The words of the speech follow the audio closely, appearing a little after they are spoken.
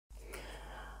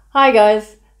Hi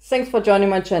guys, thanks for joining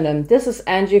my channel. This is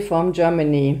Angie from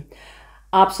Germany.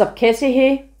 आप सब कैसे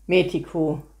हैं? मैं ठीक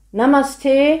हूँ.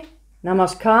 Namaste,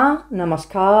 Namaskar,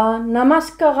 Namaskar,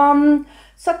 Namaskaram,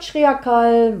 Sat Shri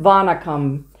Akal,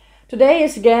 Vanakam. Today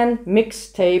is again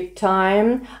mixtape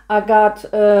time. I got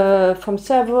from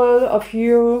several of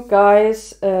you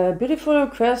guys a beautiful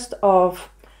request of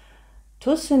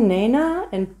Tose Naina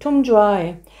Tum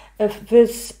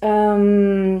with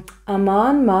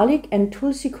Armaan Malik and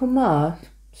Tulsi Kumar.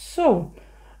 So,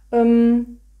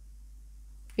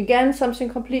 again, something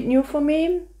complete new for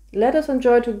me. Let us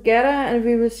enjoy together and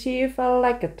we will see if I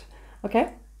like it.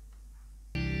 Okay?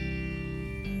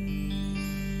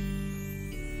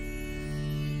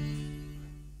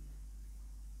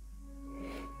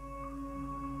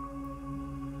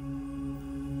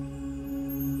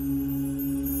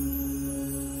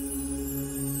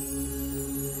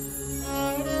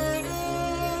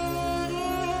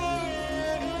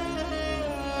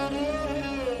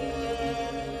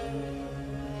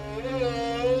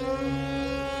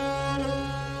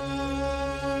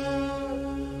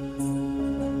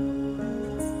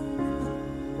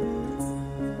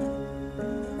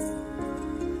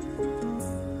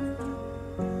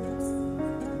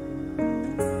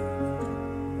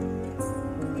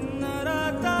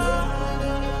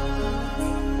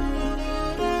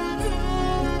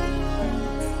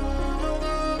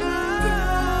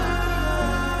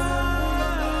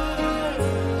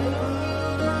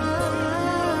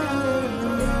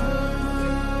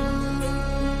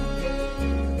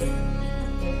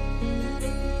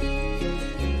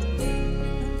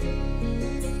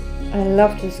 I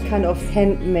love this kind of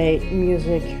handmade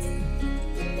music.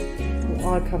 We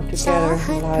all come together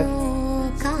in life.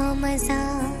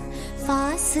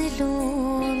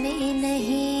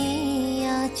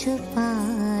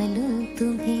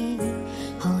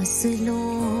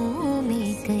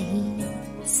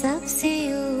 सबसे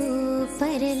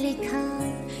ऊपर लिखा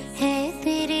है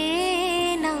तेरे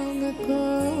नाम को,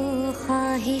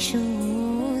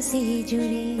 ख्वाहिशों से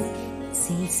जुड़े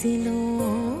सिलसिलों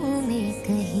में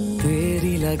कहीं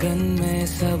तेरी लगन में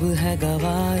सब है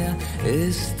गवाया,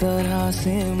 इस तरह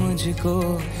से मुझको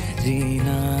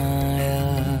जीना आया।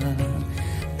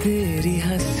 तेरी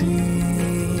हंसी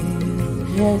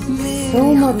so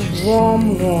much warm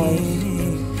voice.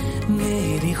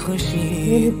 मेरी खुशी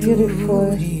really beautiful.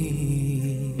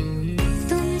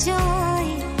 तुम जो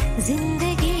आए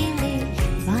जिंदगी में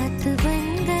बात बन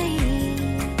गई,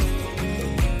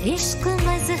 इश्क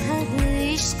मजहब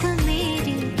इश्क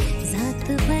मेरी जात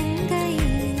बन गई।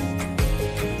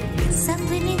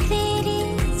 सपने तेरी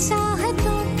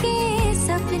चाहतों के,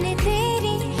 सपने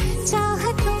तेरी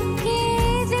चाहतों के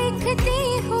देखती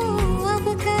हूँ अब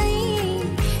कई।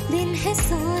 दिन है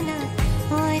सोना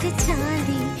और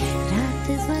चांदी रात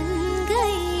बन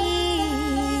गई।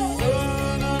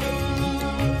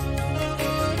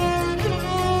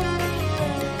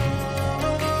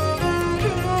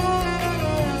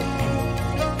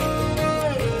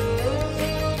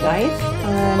 Guys,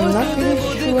 I'm not really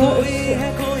sure if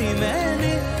कोई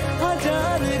मैंने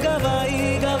जान गवाई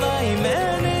गवाई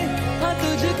मैंने,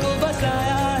 तुझको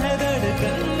बसाया है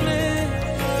धड़कन में।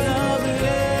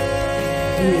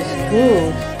 he is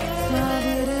good.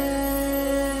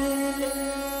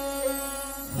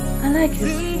 I like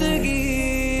his जिंदगी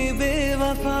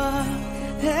बेवफा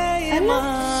है ये I love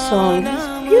the song. It's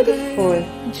beautiful.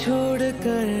 छोड़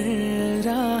कर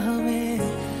राह में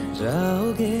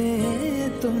जाओगे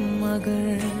तुम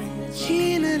अगर,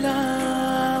 छीन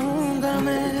लाऊंगा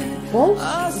मैं।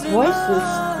 Voices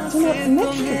do not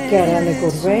match together in a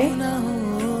good way.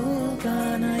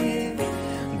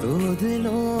 दो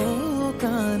दिलों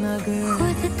का नगर,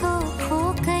 खुद को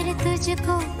खोकर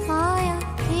तुझको पाया,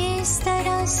 इस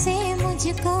तरह से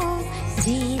मुझको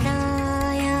जीना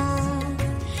आया।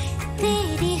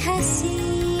 तेरी हंसी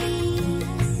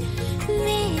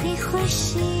मेरी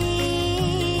खुशी,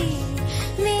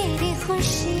 मेरी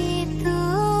खुशी तू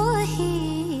ही।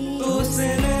 तोसे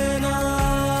नैना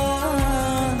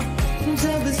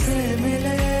जब से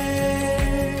मिले,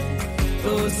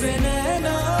 तोसे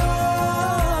नैना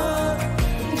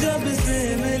जब से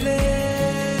मिले,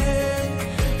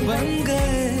 बन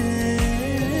गए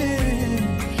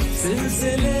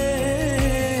सिलसिले।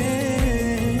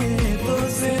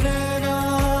 तोसे नैना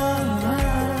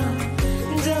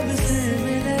जब से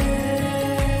मिले,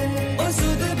 ओ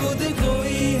सुध बुध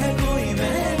कोई है कोई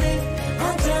मैंने,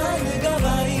 जान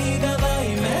गवाई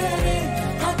गवाई मैंने,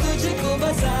 तुझको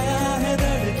बसाया है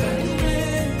धड़कन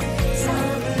में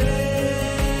सामने।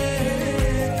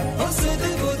 ओ सुध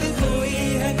बुध कोई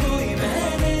है कोई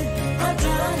मैंने,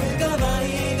 जान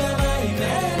गवाई गवाई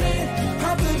मैंने,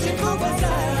 तुझको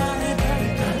बसाया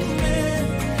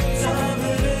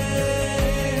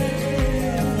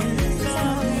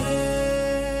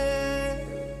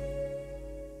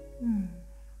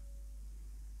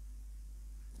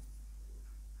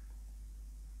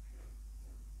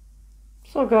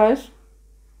So guys,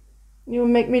 you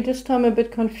make me this time a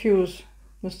bit confused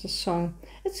with this song.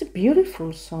 It's a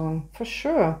beautiful song, for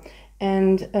sure.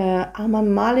 And Armaan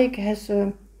Malik has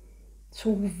a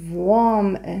so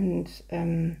warm and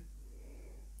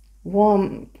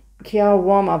warm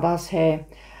आवाज है.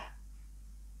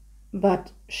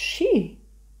 But she,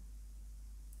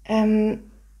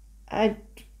 I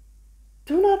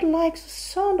do not like the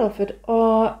sound of it,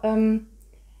 or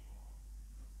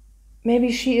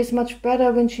maybe she is much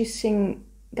better when she sings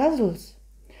ghazals.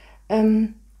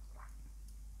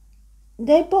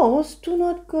 They both do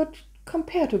not good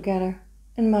compare together,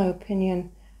 in my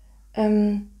opinion.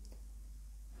 There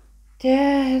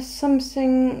is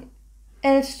something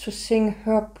else to sing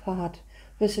her part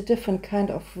with a different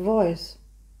kind of voice.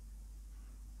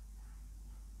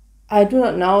 I do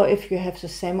not know if you have the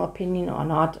same opinion or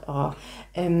not, or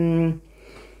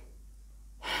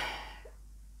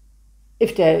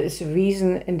if there is a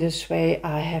reason in this way.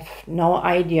 I have no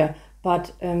idea,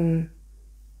 but in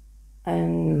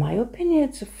my opinion,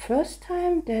 it's the first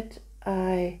time that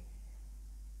I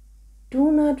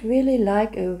do not really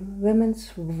like a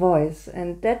woman's voice,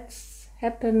 and that's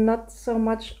happened not so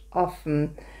much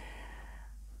often.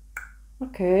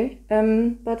 Okay,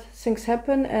 but things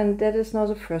happen, and that is not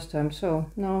the first time. So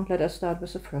now let us start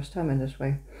with the first time in this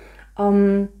way.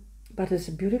 But it's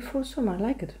a beautiful song. I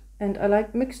like it, and I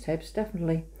like mixtapes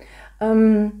definitely.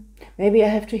 Maybe I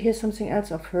have to hear something else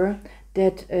of her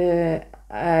that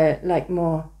I like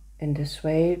more in this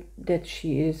way. That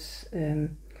she is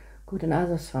good in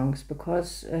other songs,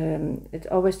 because it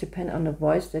always depends on the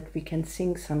voice that we can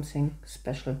sing something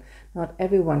special. Not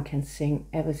everyone can sing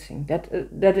everything.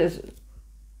 That is.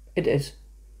 It is,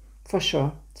 for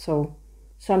sure. So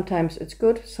sometimes it's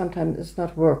good, sometimes it's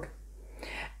not work.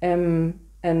 And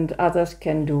others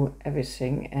can do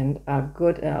everything and are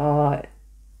good or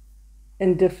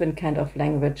in different kind of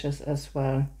languages as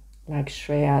well, like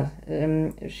Shreya.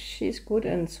 She's good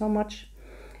in so much,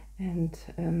 and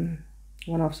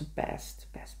one of the best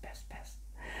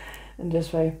in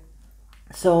this way.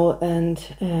 So, and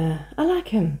I like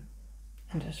him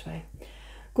in this way.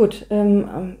 Good.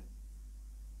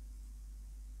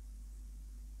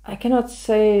 I cannot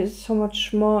say so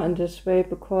much more in this way,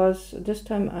 because this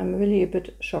time I'm really a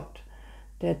bit shocked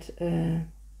that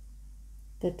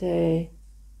that they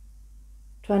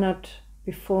try not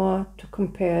before to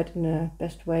compare it in the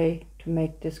best way to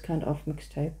make this kind of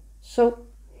mixtape. So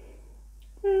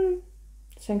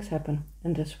things happen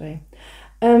in this way.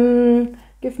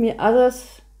 Give me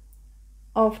others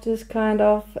of this kind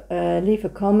of, leave a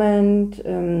comment.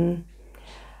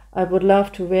 I would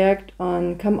love to react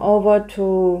on, come over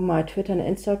to my Twitter and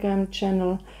Instagram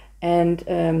channel, and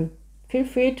feel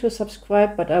free to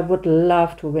subscribe, but I would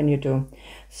love to when you do.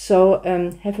 So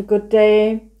have a good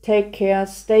day, take care,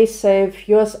 stay safe.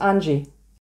 Yours, Angie.